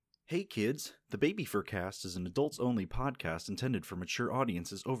Hey kids, the Baby Fur Cast is an adults-only podcast intended for mature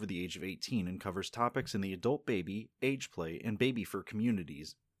audiences over the age of 18 and covers topics in the adult baby, age play, and baby fur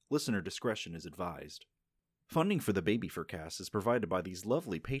communities. Listener discretion is advised. Funding for the Baby Fur Cast is provided by these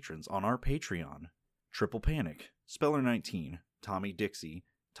lovely patrons on our Patreon. Triple Panic, Speller19, Tommy Dixie,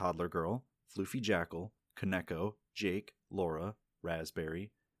 Toddler Girl, Floofy Jackal, Kaneko, Jake, Laura,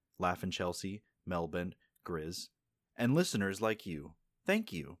 Raspberry, Laughin' Chelsea, Melbend, Grizz, and listeners like you.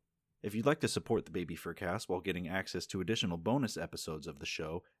 Thank you. If you'd like to support the Baby Fur Cast while getting access to additional bonus episodes of the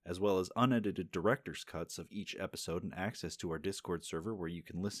show, as well as unedited director's cuts of each episode and access to our Discord server where you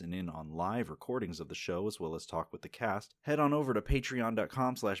can listen in on live recordings of the show as well as talk with the cast, head on over to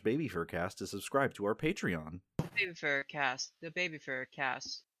patreon.com/babyfurcast to subscribe to our Patreon. Baby Fur Cast, the Baby Fur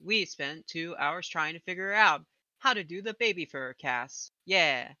Cast. We spent 2 hours trying to figure out how to do the Baby Fur Cast.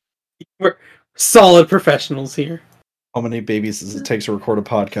 Yeah. We're solid professionals here. How many babies does it take to record a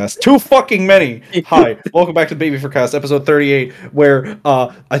podcast? Too fucking many! Hi, welcome back to the Baby Fur Cast, episode 38, where,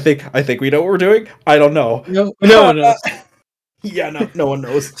 I think we know what we're doing? I don't know. No one knows. Yeah, no one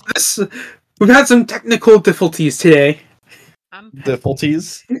knows. We've had some technical difficulties today.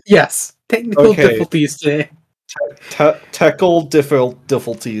 Difficulties? Yes, technical difficulties today. Technical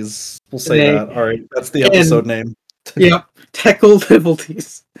difficulties. We'll say that. Alright, that's the episode name. Yeah, technical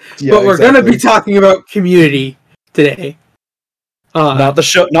difficulties. Yeah, but we're going to be talking about community today. Not the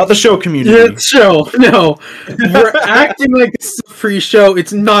show community. The show, no. We're acting like this is a pre-show.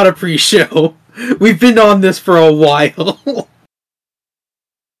 It's not a pre-show. We've been on this for a while.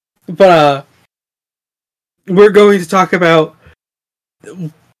 But, we're going to talk about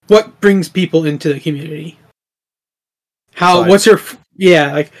what brings people into the community. What's your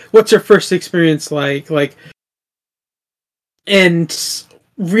first experience like, and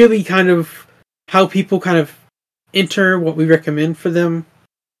really kind of how people kind of enter, what we recommend for them.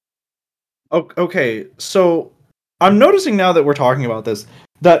 Okay, so I'm noticing now that we're talking about this,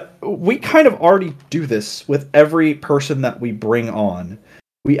 that we kind of already do this with every person that we bring on.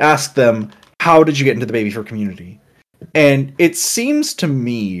 We ask them, how did you get into the Baby Fur community? And it seems to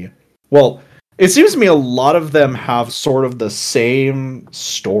me a lot of them have sort of the same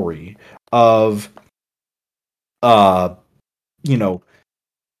story of,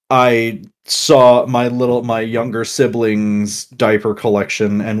 I saw my younger sibling's diaper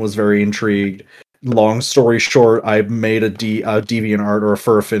collection and was very intrigued. Long story short, I made a DeviantArt or a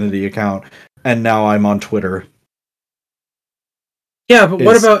Fur Affinity account, and now I'm on Twitter. Yeah, but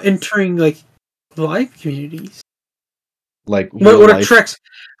what about entering like live communities? Like what attracts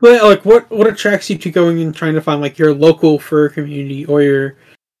you to going and trying to find like your local fur community or your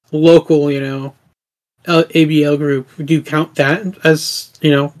local, ABL group? Do you count that as,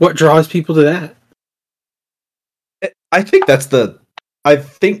 what draws people to that? I think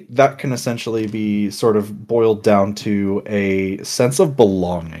that can essentially be sort of boiled down to a sense of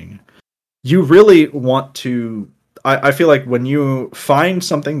belonging. You really want to, I feel like when you find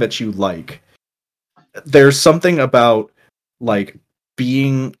something that you like, there's something about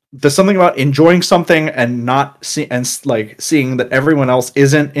enjoying something and seeing that everyone else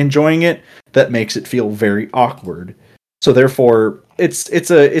isn't enjoying it that makes it feel very awkward. So therefore, it's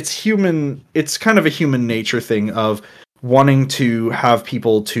kind of a human nature thing of wanting to have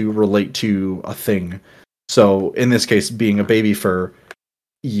people to relate to a thing. So in this case, being a baby fur,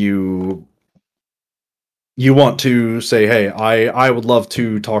 you want to say, hey, I would love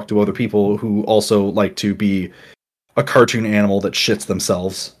to talk to other people who also like to be a cartoon animal that shits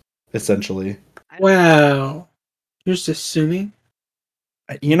themselves, essentially. Wow. You're just assuming?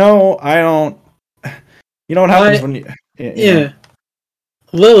 I don't... You know what happens when you... Yeah.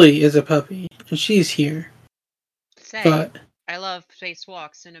 Lily is a puppy, and she's here. But I love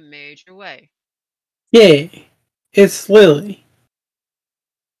spacewalks in a major way. Yay. It's Lily.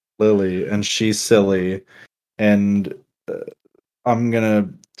 Lily, and she's silly. And I'm gonna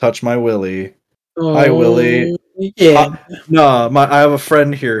touch my Willy. Oh, hi, Willy. Yeah. I have a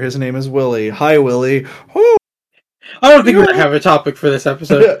friend here. His name is Willy. Hi, Willy. Oh, I don't think we're going to have a topic for this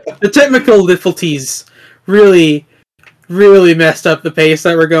episode. The technical difficulties really, really messed up the pace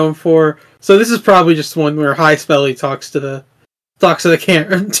that we're going for. So this is probably just one where Hi Spelly talks to the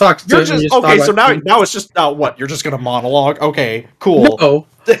camera. Now it's just what? You're just going to monologue? Okay, cool. No,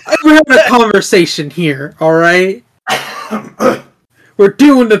 we're having a conversation here, alright? We're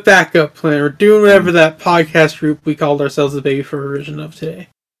doing the backup plan. We're doing whatever that podcast group we called ourselves the Baby Fur version of today.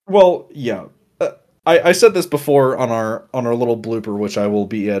 Well, yeah. I said this before on our little blooper, which I will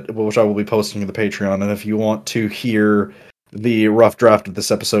be posting to the Patreon. And if you want to hear the rough draft of this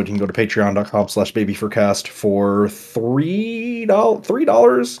episode, you can go to patreon.com/babyfurcast for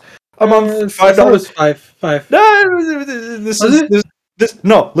 $3. a month. I thought it was five. No,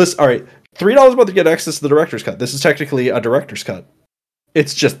 no. Listen, all right. $3 a month to get access to the director's cut. This is technically a director's cut.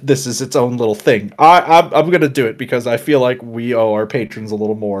 It's just this is its own little thing. I'm gonna do it because I feel like we owe our patrons a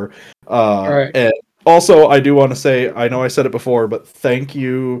little more. Right. And also, I do want to say, I know I said it before, but thank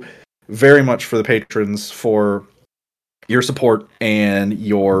you very much for the patrons for your support and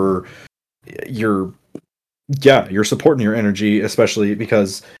your support and your energy, especially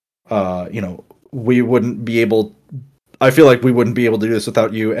because we wouldn't be able. I feel like we wouldn't be able to do this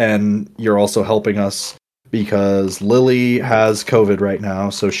without you, and you're also helping us. Because Lily has COVID right now,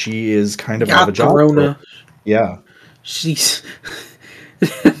 so she is kind of out of a job. Corona. Yeah. She's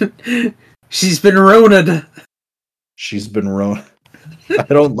been Rona'd. She's been Rona. I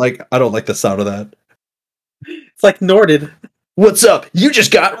don't like the sound of that. It's like Norded. What's up? You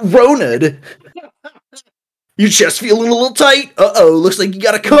just got Rona'd. Your chest feeling a little tight? Uh-oh, looks like you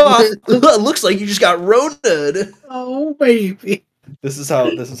got a cough. Looks like you just got Rona'd. Oh baby. This is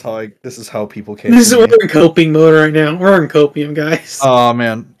how people came. We're in coping mode right now. We're on copium, guys. Oh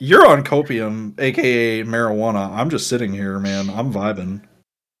man, you're on copium, aka marijuana. I'm just sitting here, man. I'm vibing.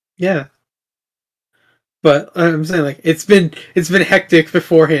 Yeah, but I'm saying like it's been hectic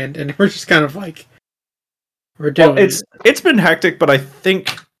beforehand, and we're just kind of like we're doing. Well, it's been hectic, but I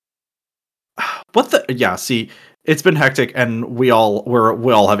think it's been hectic, and we all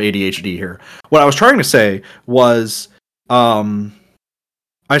have ADHD here. What I was trying to say was.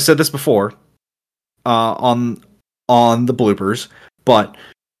 I said this before on the bloopers, but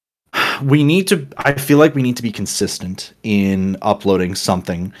I feel like we need to be consistent in uploading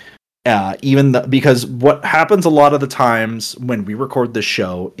something. Because what happens a lot of the times when we record this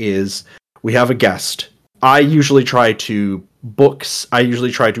show is we have a guest. I usually try to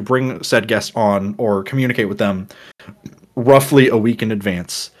bring said guest on or communicate with them roughly a week in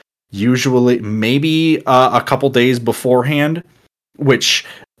advance. Usually, maybe a couple days beforehand, which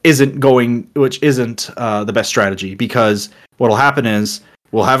isn't the best strategy, because what'll happen is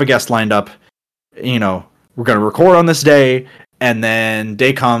we'll have a guest lined up. We're going to record on this day, and then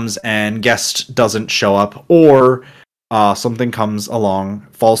day comes and guest doesn't show up, or something comes along,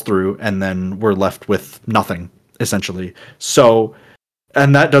 falls through, and then we're left with nothing, essentially. So,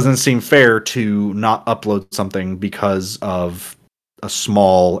 and that doesn't seem fair to not upload something because of a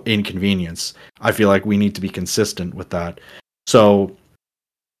small inconvenience. I feel like we need to be consistent with that. So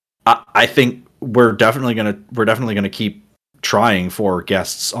I think we're definitely gonna keep trying for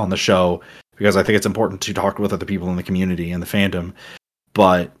guests on the show, because I think it's important to talk with other people in the community and the fandom.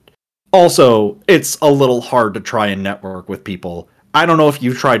 But also, it's a little hard to try and network with people. I don't know if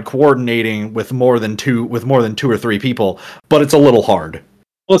you've tried coordinating with more than two or three people, but it's a little hard.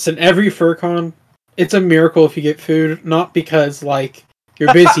 Listen, every FurCon, it's a miracle if you get food, not because like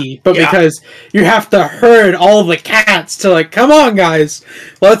you're busy, but because you have to herd all the cats to like, come on guys,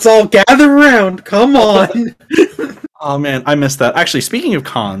 let's all gather around, come on. Oh man, I missed that. Actually, speaking of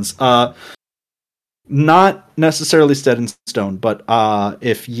cons, not necessarily set in stone, but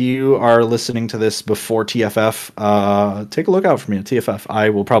if you are listening to this before TFF, take a look out for me at TFF. I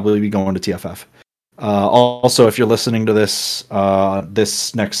will probably be going to TFF. Also, if you're listening to this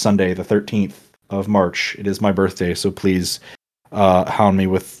this next Sunday, the 13th of March, it is my birthday, so please hound me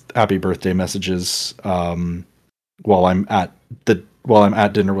with happy birthday messages while I'm at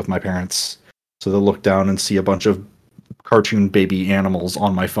dinner with my parents, so they'll look down and see a bunch of cartoon baby animals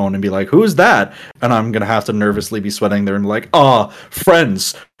on my phone and be like, "Who's that?" And I'm gonna have to nervously be sweating there and be like,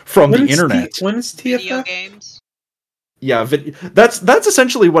 friends from the internet." When is TFF? Video games. Yeah, that's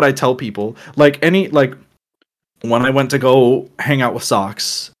essentially what I tell people. Like when I went to go hang out with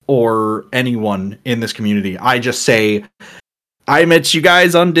Socks or anyone in this community, I just say, "I met you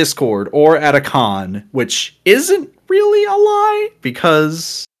guys on Discord or at a con," which isn't really a lie,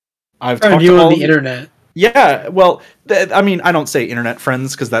 because I've talked you on the internet. Yeah, well, I don't say internet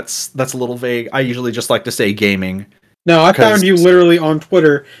friends because that's a little vague. I usually just like to say gaming. No, I found you literally on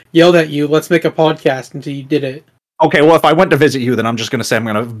Twitter, yelled at you, "Let's make a podcast," until you did it. Okay, well, if I went to visit you, then I'm just going to say I'm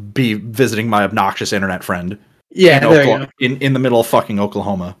going to be visiting my obnoxious internet friend. Yeah, in the middle of fucking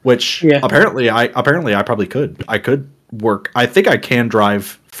Oklahoma, which apparently I probably could. I could work. I think I can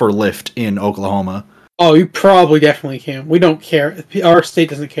drive for Lyft in Oklahoma. Oh, you probably definitely can. We don't care. Our state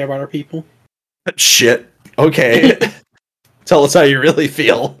doesn't care about our people. Shit. Okay. Tell us how you really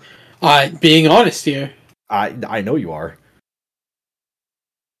feel. Being honest here. I know you are.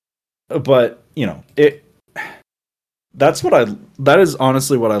 But, that is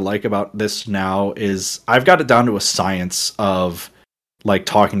honestly what I like about this now, is I've got it down to a science of like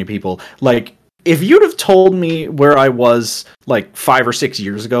talking to people. Like, if you'd have told me where I was like 5 or 6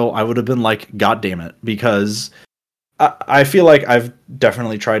 years ago, I would have been like, God damn it, because I feel like I've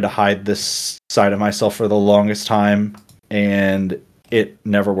definitely tried to hide this side of myself for the longest time, and it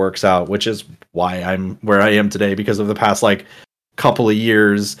never works out, which is why I'm where I am today, because of the past like couple of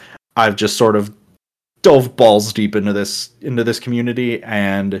years, I've just sort of dove balls deep into this community,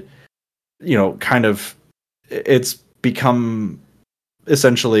 and kind of it's become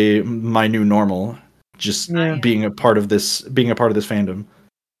essentially my new normal, just being a part of this fandom.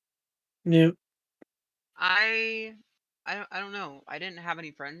 Yeah. I don't know. I didn't have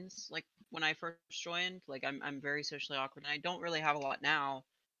any friends like when I first joined. Like I'm very socially awkward, and I don't really have a lot now.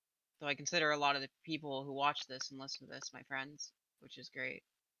 Though I consider a lot of the people who watch this and listen to this my friends, which is great.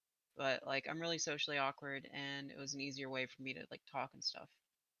 But like I'm really socially awkward, and it was an easier way for me to like talk and stuff.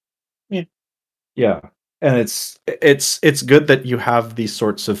 Yeah, and it's good that you have these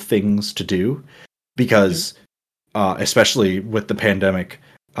sorts of things to do, because especially with the pandemic,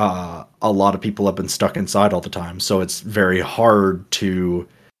 a lot of people have been stuck inside all the time, so I think it's very hard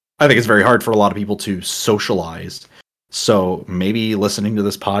for a lot of people to socialize. So maybe listening to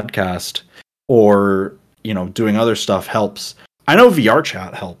this podcast or doing other stuff helps. I know VR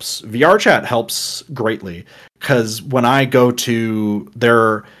chat helps. VR chat helps greatly, because when I go to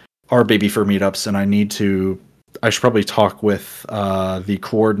our baby fur meetups, and I should probably talk with the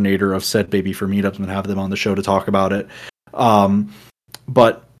coordinator of said baby fur meetups and have them on the show to talk about it.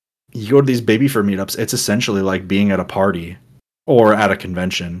 But you go to these baby fur meetups, it's essentially like being at a party or at a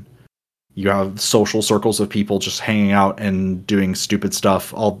convention. You have social circles of people just hanging out and doing stupid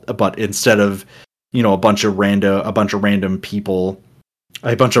stuff. But instead of a bunch of random people,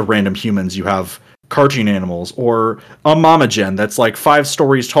 a bunch of random humans, you have cartoon animals, or a mama gen that's like 5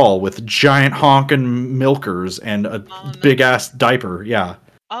 stories tall with giant honking milkers and a big ass diaper. Yeah.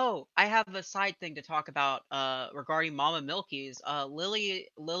 Oh, I have a side thing to talk about regarding Mama Milkies.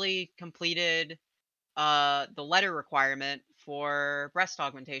 Lily completed the letter requirement for breast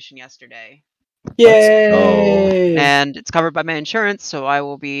augmentation yesterday. Yay! And it's covered by my insurance, so I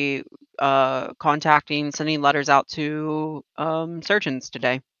will be sending letters out to surgeons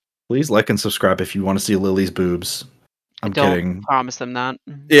today. Please like and subscribe if you want to see Lily's boobs. I'm Don't kidding. promise them that.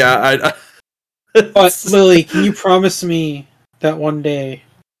 Yeah, But Lily, can you promise me that one day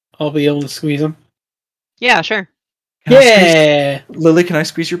I'll be able to squeeze them? Yeah, sure. Yeah! Lily, can I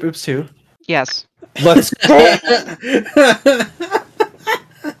squeeze your boobs too? Yes. Let's go!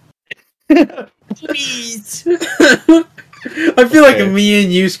 Please! I feel like me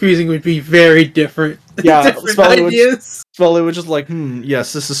and you squeezing would be very different. Yeah, different ideas. Spelly would just like,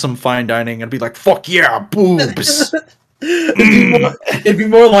 yes, this is some fine dining, and be like, fuck yeah, boobs! It'd be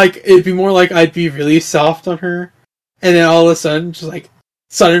more like I'd be really soft on her, and then all of a sudden just like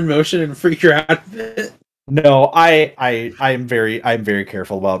sudden motion and freak her out a bit. No, I'm very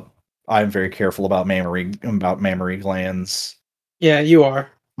careful about mammary glands. Yeah, you are.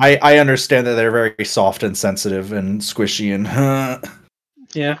 I understand that they're very soft and sensitive and squishy and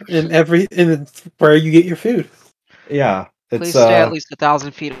yeah, and where you get your food. Yeah, please stay at least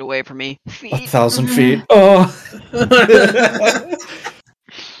 1,000 feet away from me. 1,000 feet. Oh.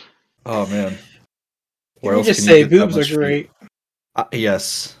 Oh man. Where else just say boobs are great.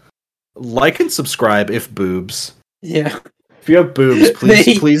 Yes. Like and subscribe if boobs. Yeah. If you have boobs, please.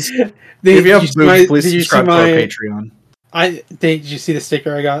 If you have boobs, please subscribe to our Patreon. Did you see the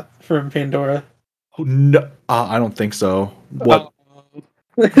sticker I got from Pandora? Oh, no, I don't think so. What?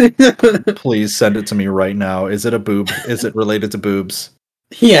 Please send it to me right now. Is it a boob? Is it related to boobs?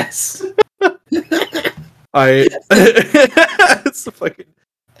 Yes. It's the fucking.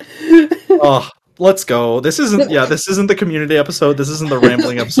 Oh, let's go. This isn't the community episode. This isn't the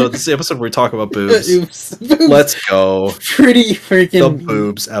rambling episode. This is the episode where we talk about boobs. Let's go. Pretty freaking the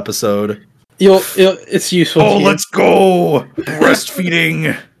boobs episode. It's useful. Oh, let's go.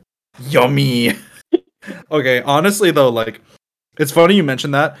 Breastfeeding. Yummy. Okay, honestly though, like, it's funny you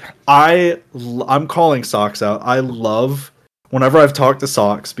mentioned that. I'm calling Socks out. I love whenever I've talked to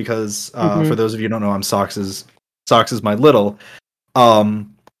Socks, because for those of you who don't know, Socks is my little.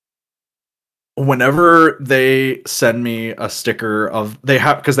 Whenever they send me a sticker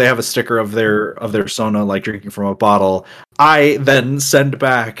because they have a sticker of their Sona, like drinking from a bottle, I then send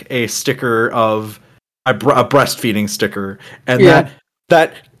back a sticker of a breastfeeding sticker, and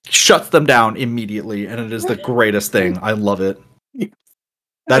that shuts them down immediately, and it is the greatest thing. I love it.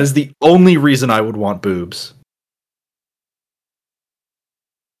 That is the only reason I would want boobs.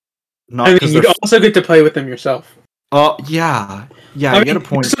 You also get to play with them yourself. Yeah, you get a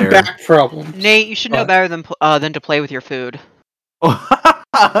point there. Back problem. Nate, you should know better than to play with your food.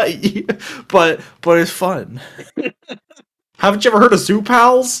 but it's fun. Haven't you ever heard of Zoo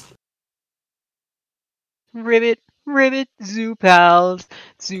Pals? Ribbit, Zoo Pals.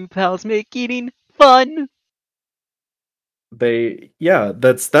 Zoo Pals make eating fun.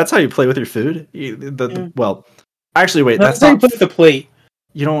 That's how you play with your food. Well, actually, wait, that's how you not. put the plate.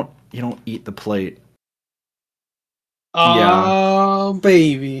 You don't eat the plate. Oh,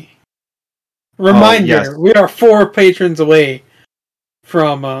 baby. Reminder, yes. we are 4 patrons away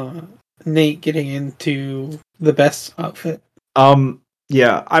from Nate getting into the best outfit.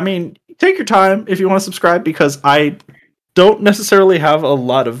 Yeah, I mean, take your time if you want to subscribe, because I don't necessarily have a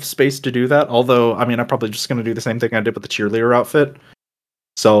lot of space to do that. Although, I mean, I'm probably just going to do the same thing I did with the cheerleader outfit.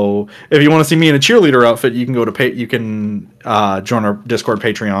 So, if you want to see me in a cheerleader outfit, you can go to you can join our Discord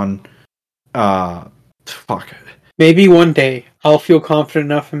Patreon. Fuck. Maybe one day I'll feel confident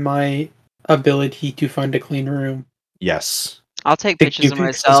enough in my ability to find a clean room. Yes. I'll take pictures of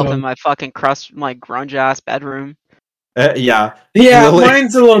myself in my fucking my grunge ass bedroom. Yeah. Lily.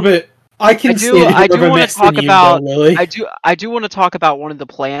 Mine's a little bit. I do want to talk about. I do want to talk about one of the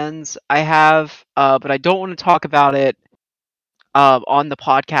plans I have, but I don't want to talk about it on the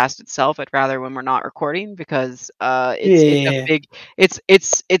podcast itself. I'd rather when we're not recording, because it's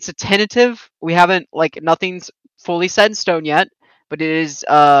a tentative. We haven't, nothing's fully set in stone yet, but it is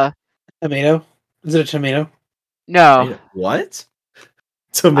tomato. Is it a tomato? No. What?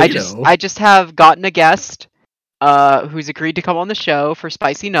 Tomato. I just have gotten a guest who's agreed to come on the show for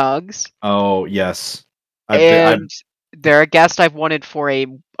Spicy Nugs. Oh, yes. They're a guest I've wanted for a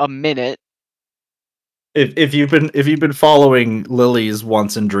minute. If you've been following Lily's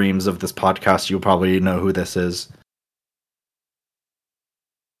wants and dreams of this podcast, you'll probably know who this is.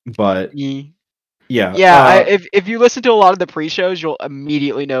 But if you listen to a lot of the pre-shows, you'll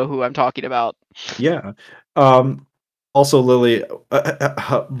immediately know who I'm talking about. Yeah. Also, Lily,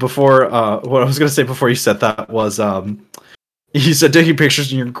 before what I was gonna say before you said that was you said taking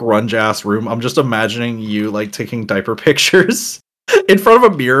pictures in your grunge ass room. I'm just imagining you taking diaper pictures in front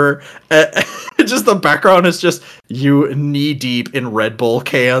of a mirror. Just the background is just you knee deep in Red Bull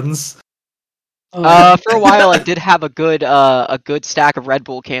cans. For a while, I did have a good stack of Red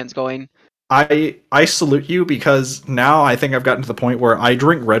Bull cans going. I salute you, because now I think I've gotten to the point where I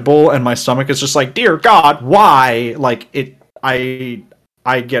drink Red Bull and my stomach is just like, dear God, why?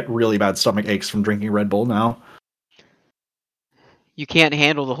 I get really bad stomach aches from drinking Red Bull now. You can't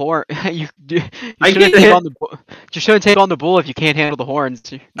handle the horn. You shouldn't take on the bull if you can't handle the horns,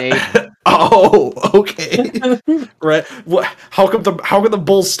 Nate. Oh, okay. Right. How come the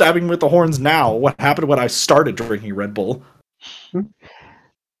bull's stabbing me with the horns now? What happened when I started drinking Red Bull?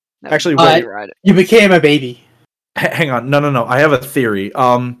 Actually, wait. You became a baby. Hang on. No. I have a theory.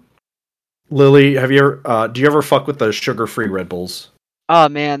 Lily, do you ever fuck with the sugar-free Red Bulls? Oh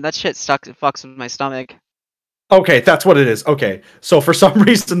man, that shit fucks with my stomach. Okay, that's what it is. Okay, so for some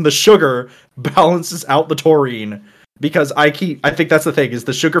reason the sugar balances out the taurine, because I think that's the thing, is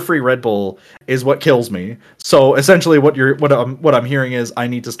the sugar-free Red Bull is what kills me. So essentially what I'm hearing is I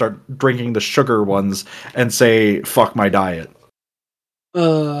need to start drinking the sugar ones and say fuck my diet.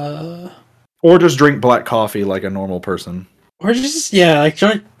 Or just drink black coffee like a normal person. Or just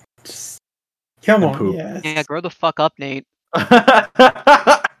drink. Come on, poop. Yeah, grow the fuck up, Nate.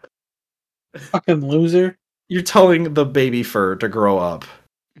 Fucking loser. You're telling the baby fur to grow up.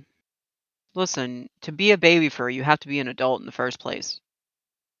 Listen, to be a baby fur, you have to be an adult in the first place.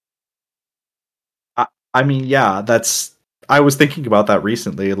 I mean, yeah, I was thinking about that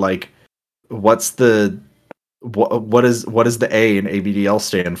recently. What's the what is the A in ABDL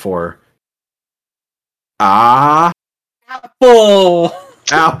stand for? Apple.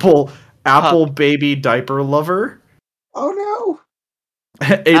 Apple baby diaper lover. Oh no.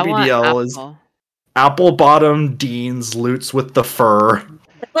 ABDL is Apple bottom Dean's loots with the fur.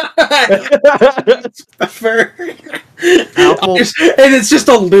 The fur. Apple. And it's just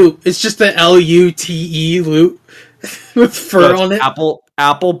a loop. It's just an LUTE loop with fur on it.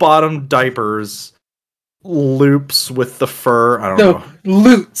 Apple bottom diapers loops with the fur. I don't know.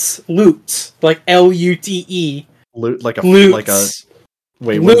 Loots. Like LUTE. Loot like a loots. Like a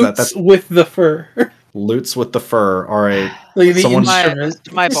wait, loots what's that? That's with the fur. Loots with the fur. All right. Someone's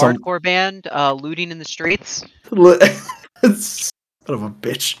my bardcore band, looting in the streets. Son of a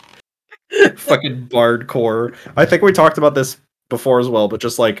bitch. Fucking bardcore. I think we talked about this before as well, but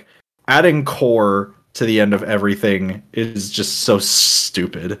just adding core to the end of everything is just so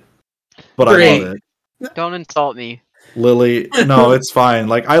stupid. But I love it. Don't insult me. Lily, no, it's fine.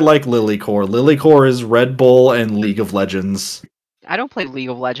 I like Lily Core. Lily Core is Red Bull and League of Legends. I don't play League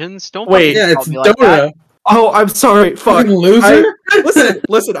of Legends. Don't wait. Yeah, it's me Dota. Oh, I'm sorry. Fuck. Fucking loser.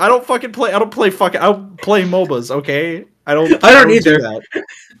 Listen. I don't play MOBAs. Okay. I don't either. do that.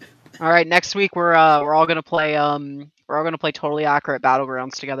 All right, next week we're all gonna play Totally Accurate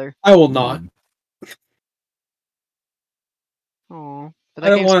Battlegrounds together. I will not. Oh, but I that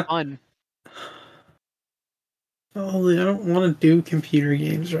don't game's wanna- fun. Holy, I don't want to do computer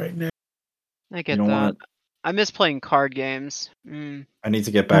games right now. I get don't that. want- I miss playing card games. I need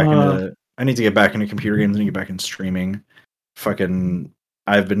to get back into. I need to get back into computer games and get back in streaming. Fucking,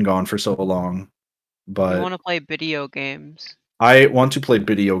 I've been gone for so long, but You want to play video games? I want to play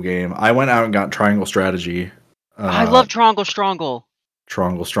video game. I went out and got Triangle Strategy. I love Triangle Strongle.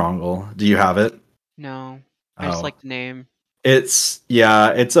 Triangle. Do you have it? No, I just like the name. It's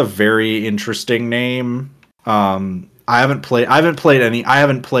a very interesting name. I haven't played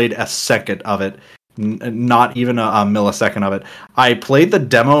a second of it. Not even a millisecond of it. I played the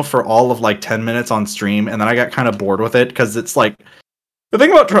demo for all of like 10 minutes on stream, and then I got kind of bored with it because it's like the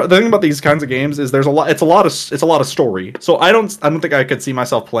thing about these kinds of games is there's a lot. It's a lot of story. So I don't think I could see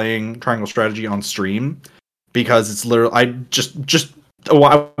myself playing Triangle Strategy on stream because it's literally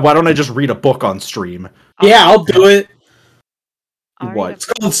why don't I just read a book on stream? Yeah, I'll do it. What? It's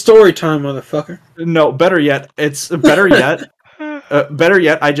called story time, motherfucker. No, better yet. Better yet.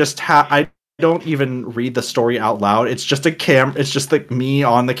 I don't even read the story out loud. It's just it's just like me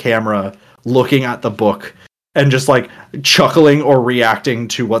on the camera looking at the book and just like chuckling or reacting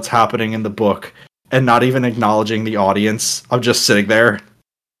to what's happening in the book and not even acknowledging the audience. I'm just sitting there.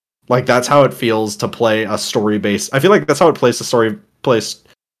 Like that's how it feels to play a story-based. I feel like that's how it plays.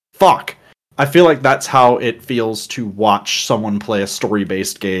 Fuck. I feel like that's how it feels to watch someone play a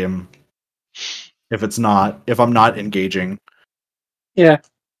story-based game. If I'm not engaging. Yeah.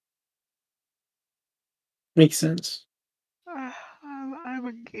 Makes sense. I'm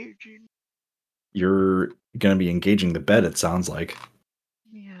engaging. You're gonna be engaging the bed, it sounds like.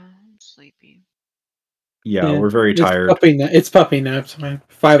 Yeah, I'm sleepy. Yeah, we're very tired. It's puppy nap time.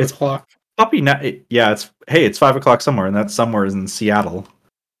 5 o'clock. Puppy nap. Yeah, it's 5 o'clock somewhere, and that somewhere is in Seattle.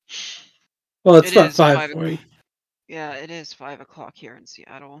 Well, it's not 5 for you. Yeah, it is 5 o'clock here in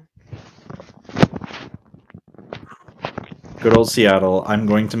Seattle. Good old Seattle. I'm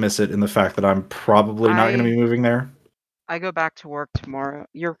going to miss it in the fact that I'm probably not going to be moving there. I go back to work tomorrow.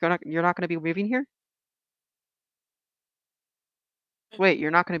 You're not gonna be moving here? Wait,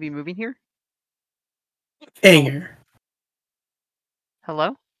 you're not gonna be moving here? Hanger.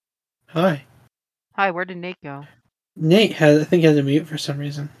 Hello? Hi. Hi, where did Nate go? Nate I think has a mute for some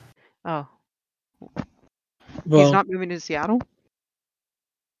reason. Oh. Well, He's not moving to Seattle?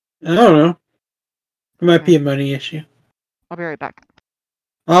 I don't know. It might be a money issue. I'll be right back.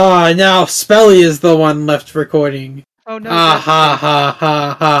 Now Spelly is the one left recording. Oh no. Ha ha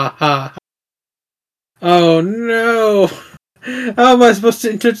ha ha. Oh no. How am I supposed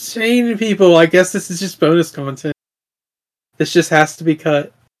to entertain people? I guess this is just bonus content. This just has to be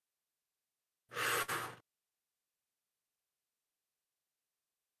cut.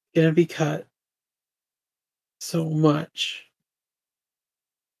 Gonna be cut. So much.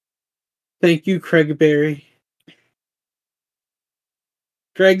 Thank you, Craig Berry.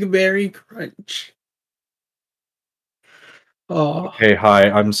 Craig Berry Crunch. Oh. Hey, hi.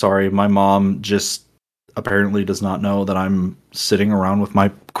 I'm sorry. My mom just apparently does not know that I'm sitting around with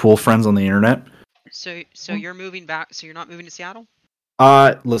my cool friends on the internet. So you're moving back. So you're not moving to Seattle?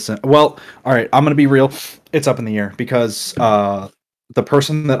 Listen. Well, all right. I'm gonna be real. It's up in the air because the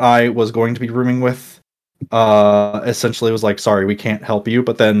person that I was going to be rooming with essentially was like, sorry, we can't help you.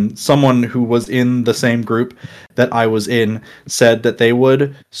 But then someone who was in the same group that I was in said that they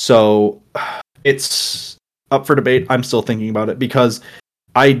would. So it's up for debate. I'm still thinking about it because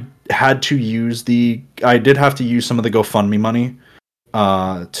I did have to use some of the GoFundMe money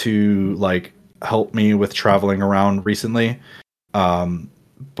to like help me with traveling around recently.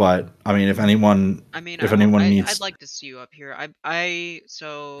 But I mean, if anyone needs, I'd like to see you up here.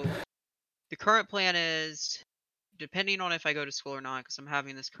 So the current plan is, depending on if I go to school or not, because I'm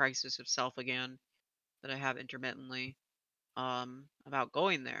having this crisis of self again that I have intermittently, about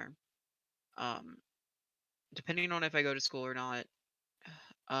going there. Depending on if I go to school or not,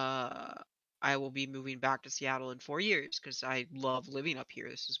 I will be moving back to Seattle in 4 years because I love living up here.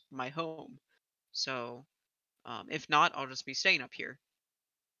 This is my home. So, if not, I'll just be staying up here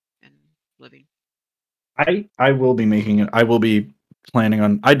and living. I will be making it. I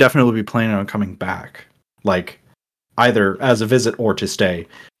definitely will be planning on coming back, like either as a visit or to stay.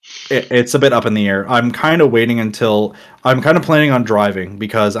 It's a bit up in the air. I'm kind of planning on driving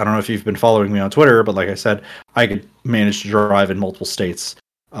because I don't know if you've been following me on Twitter, but like I said, I could manage to drive in multiple states.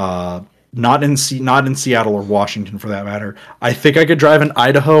 not in Seattle or Washington for that matter. I think I could drive in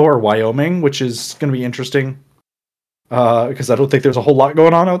Idaho or Wyoming, which is going to be interesting because I don't think there's a whole lot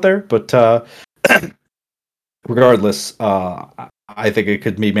going on out there. But regardless, I think it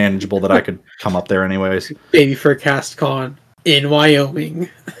could be manageable that I could come up there anyways. Baby for CastCon in Wyoming.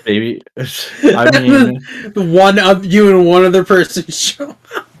 Baby, I mean, you and one other person show.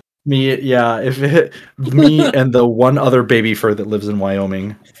 Me me and the one other baby fur that lives in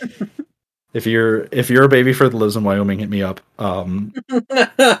Wyoming. If you're a baby fur that lives in Wyoming, hit me up.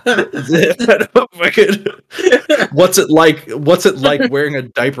 What's it like wearing a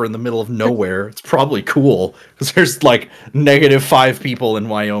diaper in the middle of nowhere? It's probably cool because there's like -5 people in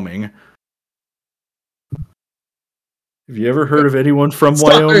Wyoming. Have you ever heard of anyone from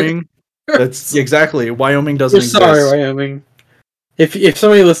Wyoming? That's exactly. Wyoming doesn't exist. Sorry, Wyoming. If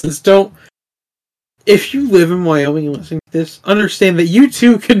somebody listens, if you live in Wyoming and listening to this, understand that you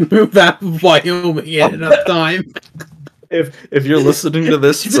too can move out of Wyoming in enough time. If you're listening to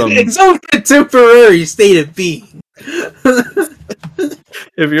this from... It's only a temporary state of being.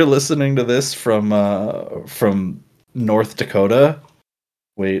 If you're listening to this from North Dakota...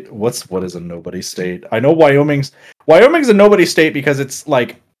 Wait, what is a nobody state? I know Wyoming's a nobody state because it's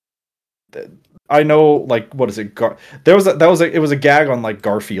like... I know, like, what is it? It was a gag on like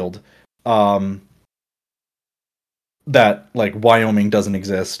Garfield, that like Wyoming doesn't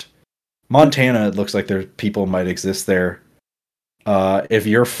exist. Montana, it looks like there people might exist there. If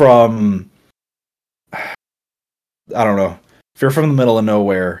you're from, I don't know, if you're from the middle of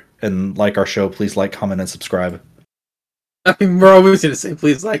nowhere and like our show, please like, comment, and subscribe. I mean, we're always gonna say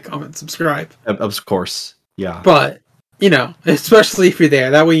please like, comment, subscribe. Of course, yeah. But especially if you're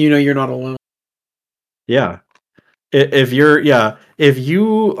there, that way you're not alone. Yeah. If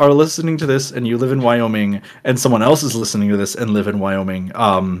you are listening to this and you live in Wyoming and someone else is listening to this and live in Wyoming,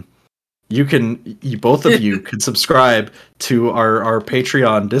 both of you can subscribe to our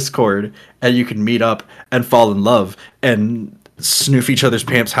Patreon Discord and you can meet up and fall in love and snoof each other's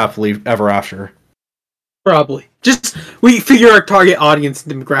pants happily ever after. Probably. We figure our target audience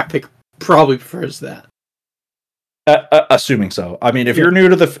demographic probably prefers that. Assuming so. I mean, if you're new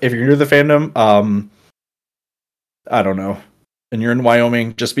to the fandom, I don't know, and you're in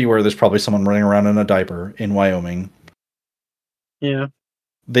Wyoming, just beware. There's probably someone running around in a diaper in Wyoming. Yeah.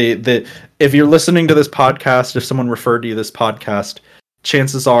 If you're listening to this podcast, if someone referred to you this podcast,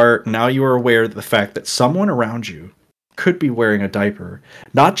 chances are now you are aware of the fact that someone around you could be wearing a diaper.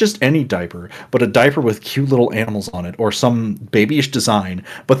 Not just any diaper, but a diaper with cute little animals on it or some babyish design,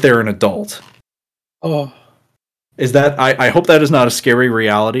 but they're an adult. Oh. Is that I hope that is not a scary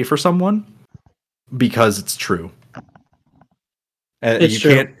reality for someone, because it's true. It's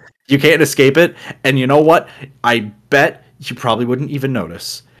true. You can't escape it. And you know what? I bet you probably wouldn't even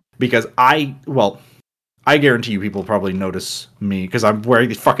notice, because I guarantee you people probably notice me because I'm wearing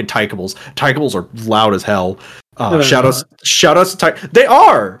these fucking Tykables. Tykables are loud as hell. Shout outs to They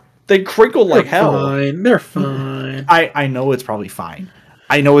are. They crinkle like hell. They're fine. I know it's probably fine.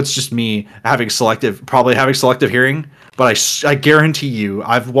 I know it's just me having selective hearing, but I guarantee you,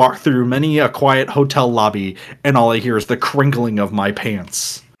 I've walked through many a quiet hotel lobby, and all I hear is the crinkling of my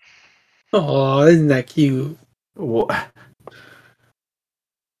pants. Oh, isn't that cute?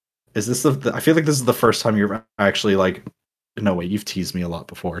 Is this I feel like this is the first time you're actually like... No, wait, you've teased me a lot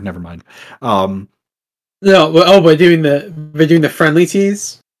before. Never mind. No, by doing the friendly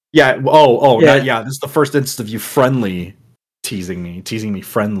tease? Yeah, yeah. This is the first instance of you teasing me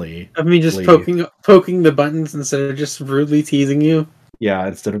friendly. Of me just poking the buttons instead of just rudely teasing you. Yeah,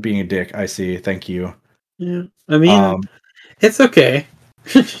 instead of being a dick. I see. Thank you. Yeah, I mean, it's okay.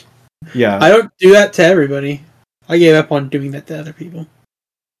 Yeah, I don't do that to everybody. I gave up on doing that to other people.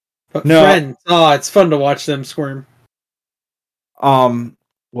 But friends, it's fun to watch them squirm.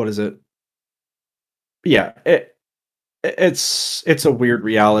 What is it? Yeah, it's a weird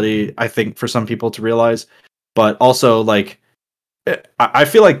reality, I think, for some people to realize, but also like. I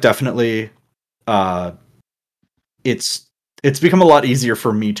feel like definitely it's become a lot easier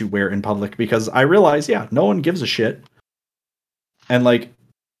for me to wear in public because I realize, no one gives a shit. And like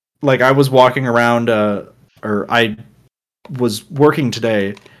I was walking around or I was working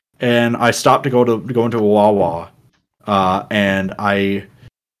today and I stopped to go into a Wawa and I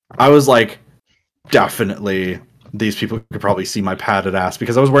was like, definitely these people could probably see my padded ass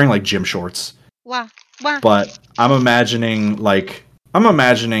because I was wearing like gym shorts. Wow. But I'm imagining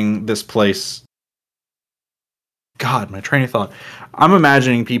this place. God, my train of thought. I'm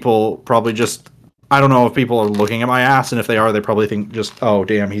imagining people probably just... I don't know if people are looking at my ass, and if they are, they probably think just, oh,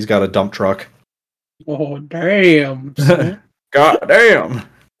 damn, he's got a dump truck. Oh, damn. God damn.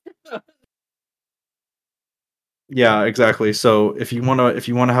 Yeah, exactly. So if you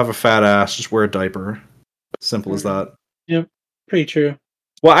wanna have a fat ass, just wear a diaper. Simple as that. Yep, pretty true.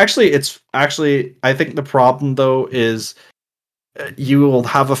 Well, actually I think the problem though is you will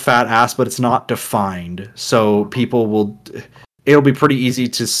have a fat ass, but it's not defined. So it'll be pretty easy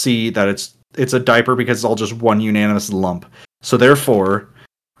to see that it's a diaper because it's all just one unanimous lump. So therefore,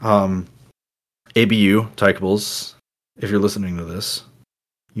 ABU Tykables, if you're listening to this,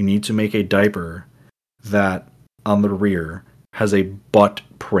 you need to make a diaper that on the rear has a butt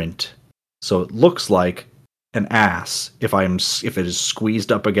print, so it looks like an ass if it is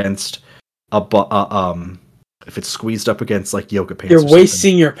squeezed up against if it's squeezed up against like yoga pants. You're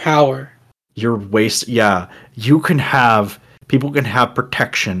wasting your power. Yeah, people can have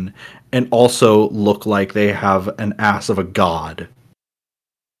protection and also look like they have an ass of a god.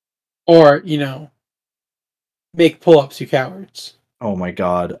 Or, make pull-ups, you cowards. Oh my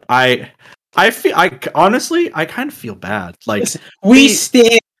god. I honestly kind of feel bad. Like, Listen, we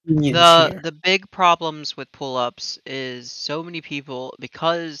stand here. The big problems with pull-ups is so many people,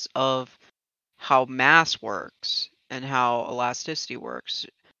 because of how mass works and how elasticity works,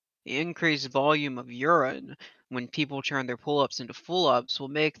 the increased volume of urine when people turn their pull-ups into full-ups will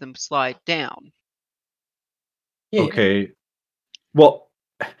make them slide down. Yeah. okay. Well,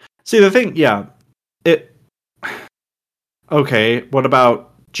 see the thing, yeah. Okay, what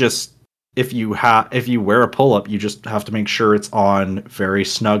about just if you wear a pull-up, you just have to make sure it's on very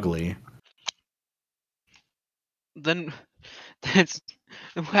snugly. Then that's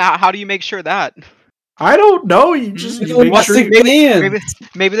how do you make sure that? I don't know. You just you make sure.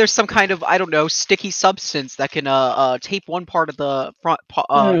 Maybe there's some kind of, I don't know, sticky substance that can tape one part of the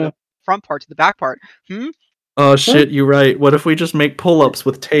the front part to the back part. Oh shit, you're right. What if we just make pull-ups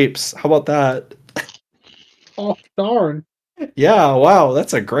with tapes? How about that? Oh darn. Yeah, wow,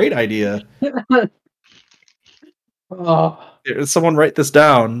 that's a great idea. Someone write this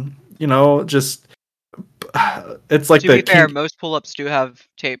down. Just it's like to be fair, most pull-ups do have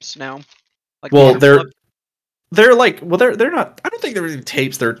tapes now. Like, well, they're not. I don't think they're really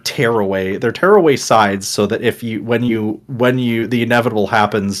tapes. They're tearaway. They're tearaway sides, so that if when the inevitable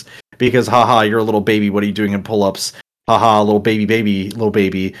happens, because haha, you're a little baby. What are you doing in pull-ups? Haha, little baby.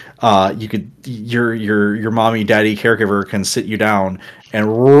 Your mommy, daddy, caregiver can sit you down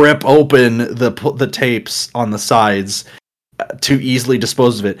and rip open the tapes on the sides to easily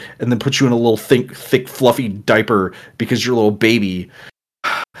dispose of it, and then put you in a little thick, fluffy diaper because you're a little baby.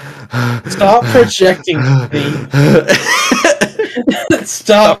 Stop projecting me.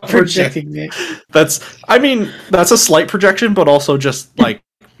 Stop projecting me. That's a slight projection, but also just like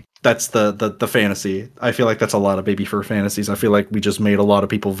that's the fantasy. I feel like that's a lot of baby fur fantasies. I feel like we just made a lot of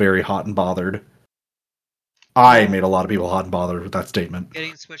people very hot and bothered. I made a lot of people hot and bothered with that statement.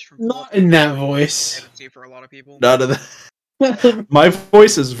 Getting switched from not in that voice. For a lot of people. None of that. My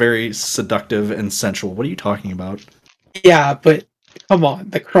voice is very seductive and sensual. What are you talking about? Yeah, but come on,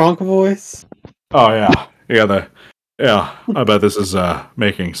 the Kronk voice. Oh yeah. I bet this is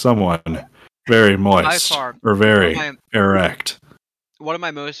making someone very moist or very erect. One of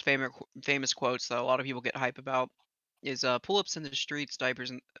my most famous quotes that a lot of people get hype about is pull-ups in the streets,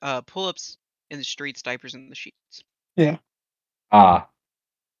 diapers, and pull-ups in the streets, diapers in the sheets. Yeah. That's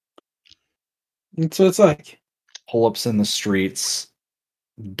what it's like. Pull-ups in the streets,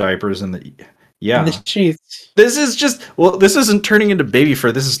 diapers in the in the sheets. This isn't turning into baby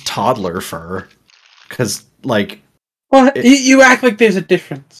fur. This is toddler fur. Because you act like there's a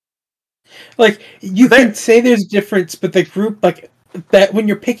difference. Like you can say there's a difference, but the group that when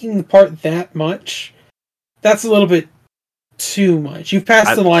you're picking apart that much, that's a little bit too much. You've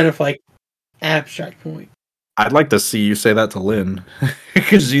passed the line of abstract point. I'd like to see you say that to Lynn,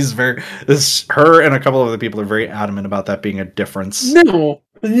 because her and a couple of other people are very adamant about that being a difference. No,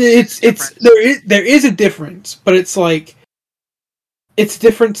 there is a difference, but it's it's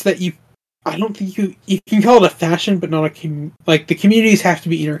difference that I don't think you can call it a fashion, but not the communities have to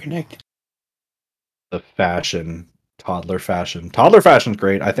be interconnected. The fashion, toddler fashion's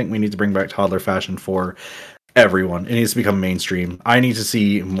great. I think we need to bring back toddler fashion for everyone. It needs to become mainstream. I need to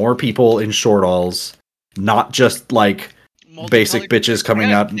see more people in short-alls. Not just basic bitches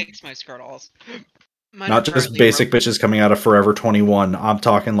coming out. Not just basic bitches coming out of Forever 21. I'm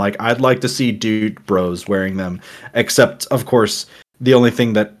talking I'd like to see dude bros wearing them. Except, of course, the only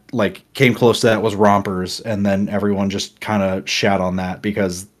thing that came close to that was rompers, and then everyone just kind of shat on that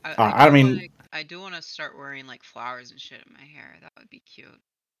because I do want to start wearing flowers and shit in my hair. That would be cute.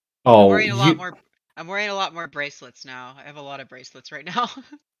 Oh, I'm wearing a lot more bracelets now. I have a lot of bracelets right now.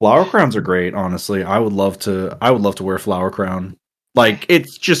 Flower crowns are great, honestly. I would love to wear a flower crown.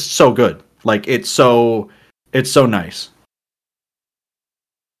 It's just so good. It's so It's so nice.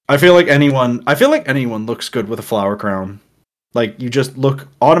 I feel like anyone looks good with a flower crown. Like, you just look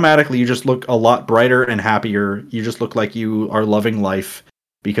a lot brighter and happier. You just look like you are loving life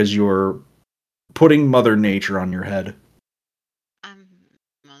because you're putting Mother Nature on your head.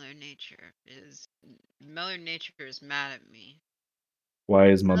 Mother Nature is mad at me. Why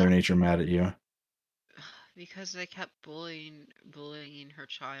is Mother Nature mad at you? Because I kept bullying her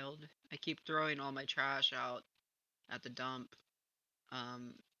child. I keep throwing all my trash out at the dump. I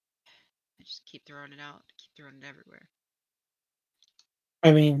just keep throwing it out. Keep throwing it everywhere.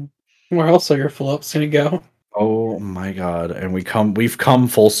 I mean, where else are your flops gonna go? Oh my god! And we've come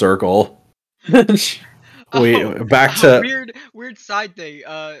full circle. Back to weird side thing.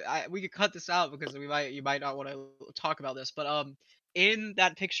 We could cut this out because you might not want to talk about this. But in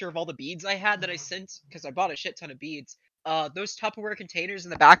that picture of all the beads I had that I sent, because I bought a shit ton of beads. Those Tupperware containers in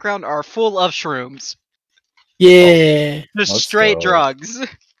the background are full of shrooms. Yeah, Just let's straight go. drugs.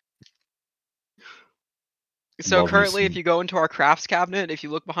 So Love me currently, if some- you go into our crafts cabinet, if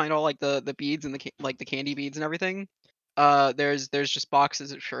you look behind all like the beads and the candy beads and everything, there's just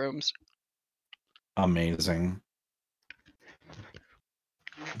boxes of shrooms. Amazing.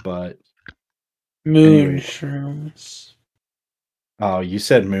 But moon anyway. shrooms. Oh, you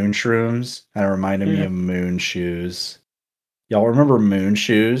said moon shrooms? That reminded me of moon shoes. Y'all remember moon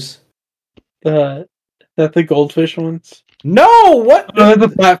shoes? That the goldfish ones? No, what? No, the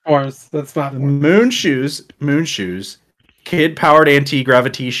platforms. That's not Moon shoes. Kid powered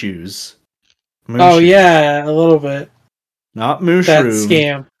anti-gravity shoes. Moon oh shoes. yeah, a little bit. Not moon That shrooms.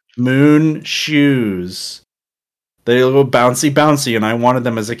 scam. Moon shoes. They look bouncy, and I wanted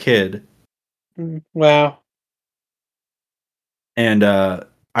them as a kid. Wow. And I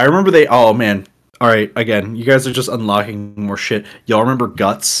remember they. Oh man! All right, again, you guys are just unlocking more shit. Y'all remember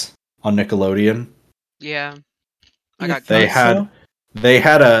Guts on Nickelodeon? Yeah, I got. They Guts. had. They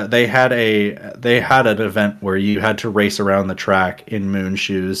had an event where you had to race around the track in moon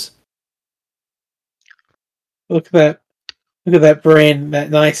shoes. Look at that brand,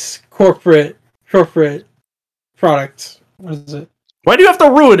 that nice corporate product. What is it? Why do you have to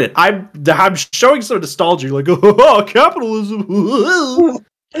ruin it? I'm showing some nostalgia, like, oh, capitalism.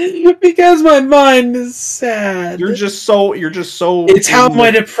 Because my mind is sad. You're just so. It's how my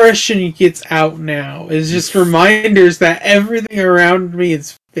depression gets out now. It's just reminders that everything around me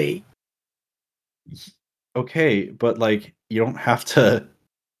is fake. Okay, but like, you don't have to.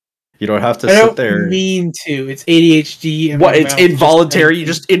 You don't have to I sit don't there. mean to. It's ADHD. And What? It's involuntary. You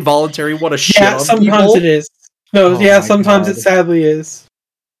just involuntary. What a shit. Yeah, on sometimes people? it is. No, Oh yeah, my sometimes God. it sadly is.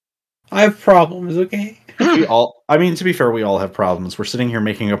 I have problems. Okay. We all. I mean, to be fair, we all have problems. We're sitting here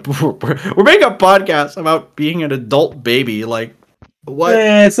making we're making a podcast about being an adult baby. Like, what?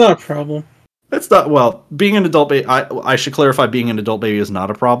 It's not a problem. That's not, well, being an adult baby, I should clarify, being an adult baby is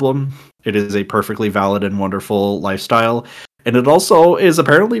not a problem. It is a perfectly valid and wonderful lifestyle. And it also is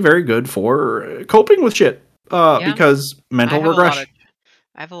apparently very good for coping with shit. Because mental regression.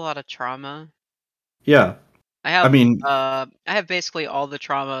 I have a lot of trauma. Yeah. I have. I mean, I have basically all the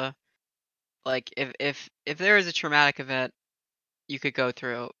trauma. Like, if there is a traumatic event you could go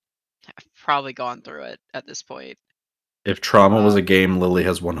through, I've probably gone through it at this point. if trauma was a game, Lily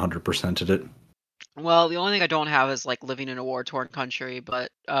has 100%ed it. Well, the only thing I don't have is like living in a war-torn country,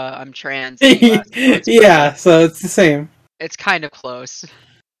 but I'm trans. Yeah, so it's the same. It's kind of close.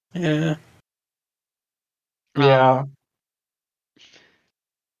 Yeah. Yeah.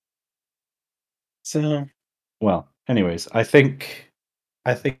 So. Well, anyways, I think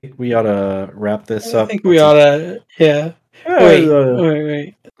we ought to wrap this up. I think we ought to. Yeah. Wait.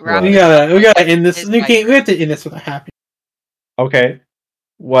 We gotta end this. We have to end this with a happy. Okay.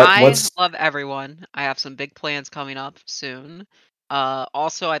 I love everyone. I have some big plans coming up soon.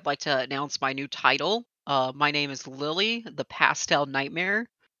 Also, I'd like to announce my new title. My name is Lily, the Pastel Nightmare.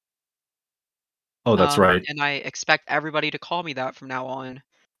 Oh, that's right. And I expect everybody to call me that from now on.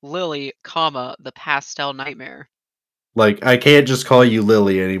 Lily, comma, the Pastel Nightmare. Like, I can't just call you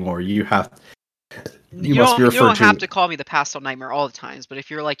Lily anymore. You have. You must be referred you don't have to call me the Pastel Nightmare all the times, but if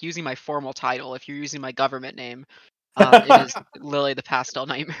you're like using my formal title, if you're using my government name, it is Lily the Pastel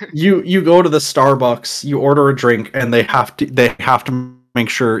Nightmare. You go to the Starbucks, you order a drink, and you have to make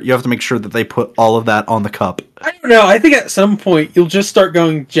sure that they put all of that on the cup. I don't know. I think at some point you'll just start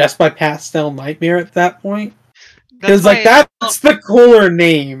going just by Pastel Nightmare at that point. Because like that's the cooler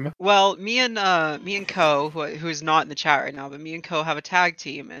name. Well, me and Co, who's not in the chat right now, but me and Co have a tag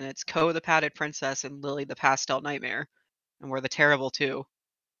team, and it's Co the Padded Princess and Lily the Pastel Nightmare, and we're the Terrible Two.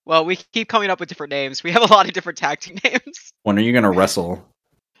 Well, we keep coming up with different names. We have a lot of different tag team names. When are you gonna wrestle?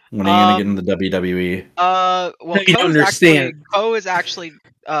 When are you gonna get in the WWE? Well, You don't understand. Co is actually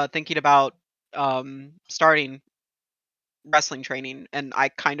thinking about starting wrestling training, and I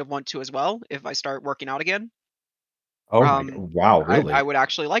kind of want to as well if I start working out again. Oh my god! Wow, really? I would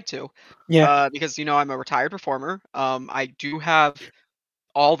actually like to. Yeah. Because I'm a retired performer. I do have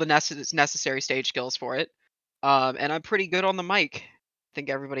all the necessary stage skills for it. And I'm pretty good on the mic. I think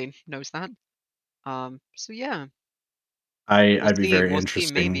everybody knows that. So yeah, I'd be very we'll see,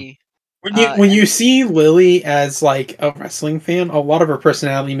 interesting. maybe. When you see Lily as like a wrestling fan, a lot of her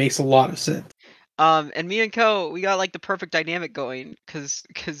personality makes a lot of sense. And me and Co, we got like the perfect dynamic going, cause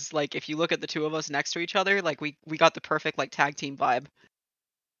like if you look at the two of us next to each other, like we got the perfect like tag team vibe.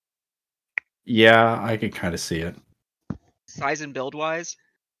 Yeah, I could kind of see it. Size and build wise.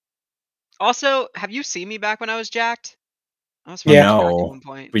 Also, have you seen me back when I was jacked? I was fucking jacked at No, one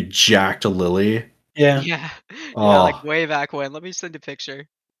point. we jacked a Lily. Yeah. Yeah, Oh, like way back when. Let me send a picture.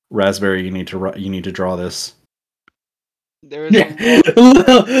 Raspberry, you need to draw this. There was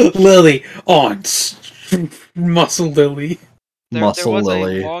a Lily on muscle Lily. there Muscle was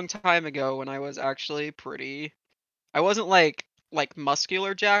Lily. a long time ago when I was actually pretty. I wasn't like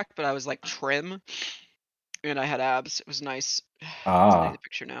muscular jacked, but I was like trim, and I had abs. It was nice. I'll send you the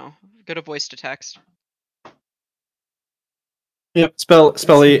picture now. Go to voice to text. Yep.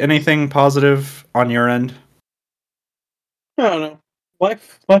 Spelly, anything positive on your end? I don't know.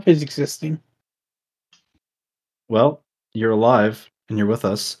 Life is existing. Well, you're alive and you're with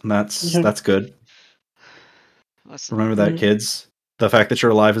us, and that's good. Listen, Remember that, kids. The fact that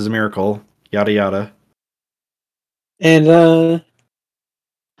you're alive is a miracle. Yada yada. And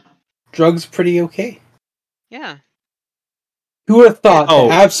drugs pretty okay. yeah. Who would have thought Oh,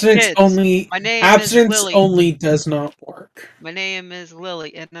 that abstinence kids, only my name is Lily. only does not work? My name is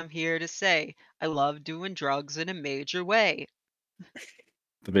Lily, and I'm here to say I love doing drugs in a major way.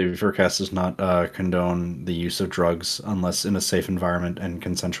 The Baby Forecast does not condone the use of drugs unless in a safe environment and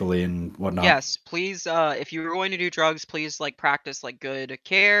consensually and whatnot. Yes, please. If you're going to do drugs, please like practice like good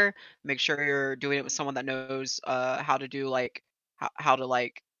care. Make sure you're doing it with someone that knows how to do like how to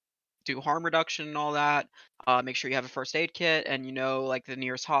like do harm reduction and all that. Make sure you have a first aid kit and you know like the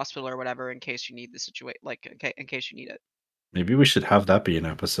nearest hospital or whatever in case you need the situation, like in case you need it. Maybe we should have that be an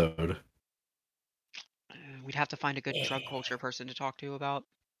episode. We'd have to find a good drug culture person to talk to about.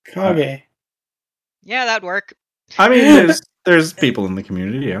 Kage. Yeah, that'd work. I mean, there's people in the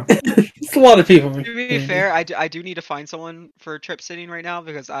community, yeah. It's a lot of people. To be fair, I do need to find someone for trip sitting right now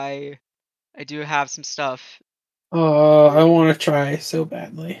because I do have some stuff. I want to try so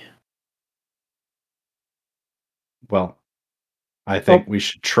badly. Well, I think we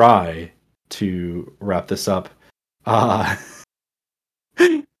should try to wrap this up.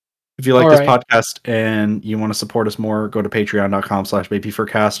 If you like this podcast and you want to support us more, go to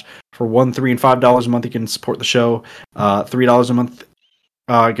patreon.com/babyforcast. For $1, $3, and $5 a month, you can support the show. $3 a month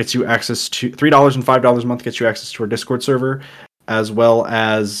gets you access to $3 and $5 a month gets you access to our Discord server, as well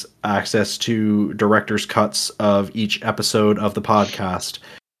as access to director's cuts of each episode of the podcast.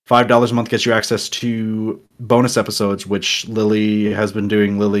 $5 a month gets you access to bonus episodes, which Lily has been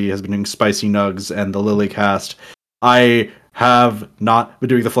doing. Lily has been doing Spicy Nugs and the Lily Cast. I have not been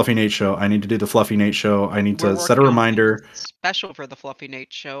doing the Fluffy Nate show. I need to do the Fluffy Nate show. I need to set a reminder. Special for the Fluffy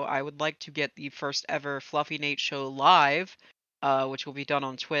Nate show. I would like to get the first ever Fluffy Nate show live, which will be done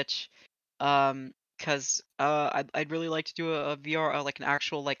on Twitch. Because I'd really like to do a VR, like an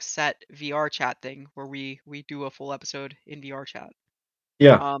actual like set VR chat thing where we do a full episode in VR chat.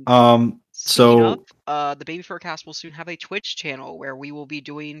 Yeah. Speaking of, the Baby Forecast will soon have a Twitch channel where we will be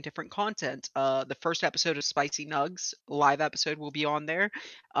doing different content. The first episode of Spicy Nugs live episode will be on there.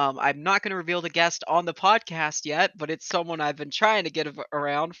 I'm not going to reveal the guest on the podcast yet, but it's someone I've been trying to get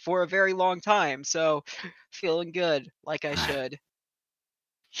around for a very long time. So feeling good, like I should.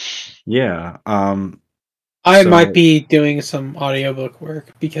 Yeah. I might be doing some audiobook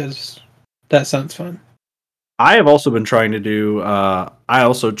work because that sounds fun. I have also been trying to do. I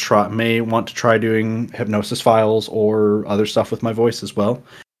also may want to try doing hypnosis files or other stuff with my voice as well.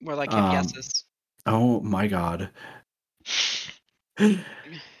 More like hypnosis. Oh my god.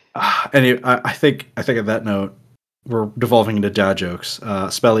 Anyway, I think at that note, we're devolving into dad jokes.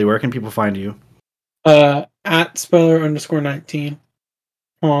 Spelly, where can people find you? At Speller_19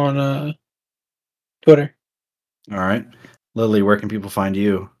 on Twitter. All right, Lily, where can people find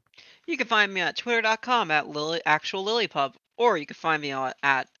you? You can find me at twitter.com at actual Lilypup, or you can find me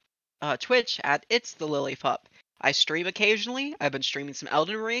at Twitch at It's the Lilypup. I stream occasionally. I've been streaming some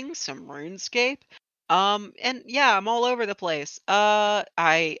Elden Ring, some RuneScape, and yeah, I'm all over the place.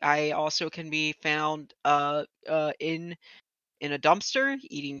 I also can be found in in a dumpster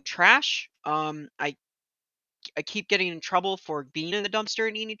eating trash. I keep getting in trouble for being in the dumpster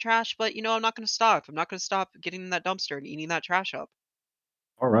and eating trash, but I'm not going to stop. I'm not going to stop getting in that dumpster and eating that trash up.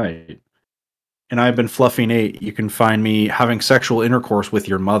 All right. And I've been Fluffy Nate. You can find me having sexual intercourse with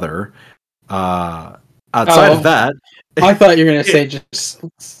your mother. Outside of that, I thought you were gonna say just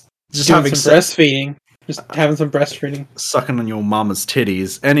doing having some breastfeeding, just having some breastfeeding, sucking on your mama's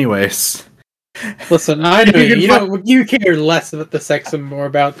titties. Anyways, listen, I know you care less about the sex and more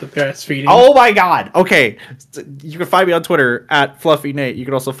about the breastfeeding. Oh my god! Okay, you can find me on Twitter at Fluffy Nate. You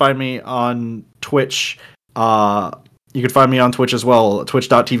can also find me on Twitch. You can find me on Twitch as well,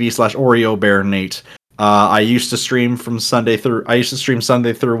 twitch.tv/OreoBearNate. I used to stream Sunday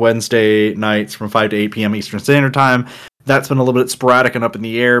through Wednesday nights from 5 to 8 p.m. Eastern Standard Time. That's been a little bit sporadic and up in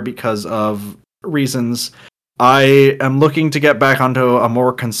the air because of reasons. I am looking to get back onto a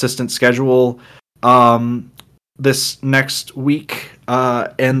more consistent schedule this next week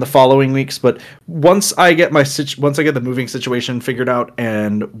and the following weeks. But once I get the moving situation figured out,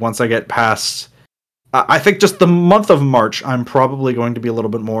 and once I get past, I think just the month of March, I'm probably going to be a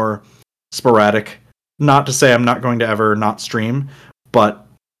little bit more sporadic. Not to say I'm not going to ever not stream, but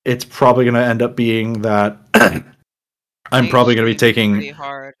it's probably going to end up being that I'm probably going to be taking pretty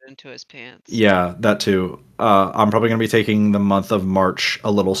hard into his pants. Yeah, that too. I'm probably going to be taking the month of March a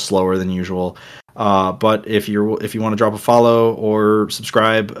little slower than usual. But if you want to drop a follow or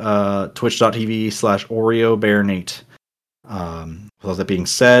subscribe, twitch.tv/OreoBearNate. With all that being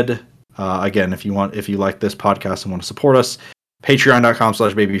said, again, if you like this podcast and want to support us,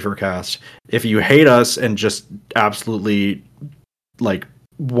 patreon.com/babyfurcast. If you hate us and just absolutely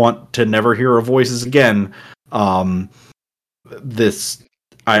want to never hear our voices again, I don't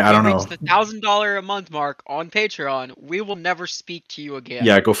know. Reach the $1,000 a month mark on Patreon, we will never speak to you again.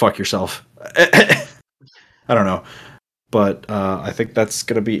 Yeah, go fuck yourself. I don't know, but I think that's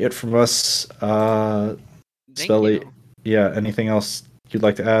gonna be it from us. Thank you. Yeah. Anything else you'd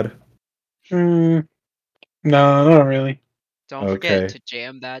like to add? No, not really. Don't forget to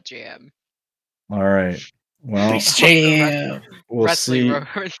jam that jam. All right. Well, jam.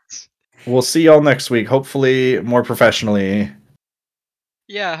 We'll see y'all next week. Hopefully, more professionally.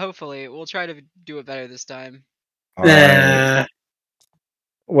 Yeah, hopefully. We'll try to do it better this time. All right.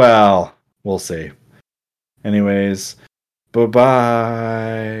 Well, we'll see. Anyways,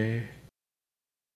 bye-bye.